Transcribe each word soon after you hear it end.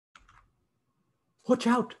Watch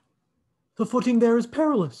out! The footing there is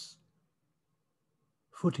perilous.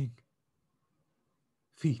 Footing.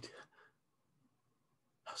 Feet.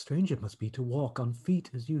 How strange it must be to walk on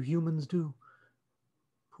feet as you humans do.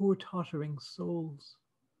 Poor tottering souls.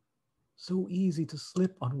 So easy to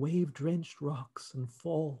slip on wave-drenched rocks and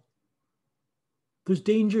fall. There's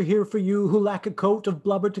danger here for you who lack a coat of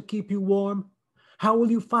blubber to keep you warm. How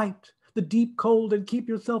will you fight the deep cold and keep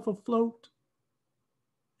yourself afloat?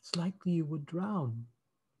 It's likely you would drown.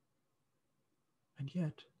 And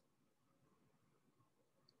yet,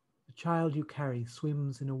 the child you carry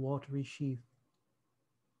swims in a watery sheath,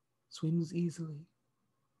 swims easily,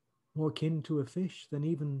 more kin to a fish than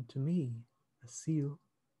even to me, a seal.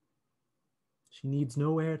 She needs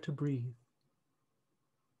no air to breathe,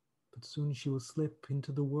 but soon she will slip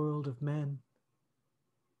into the world of men.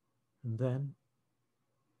 And then,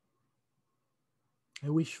 I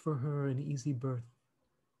wish for her an easy birth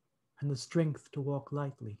and the strength to walk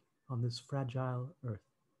lightly on this fragile earth.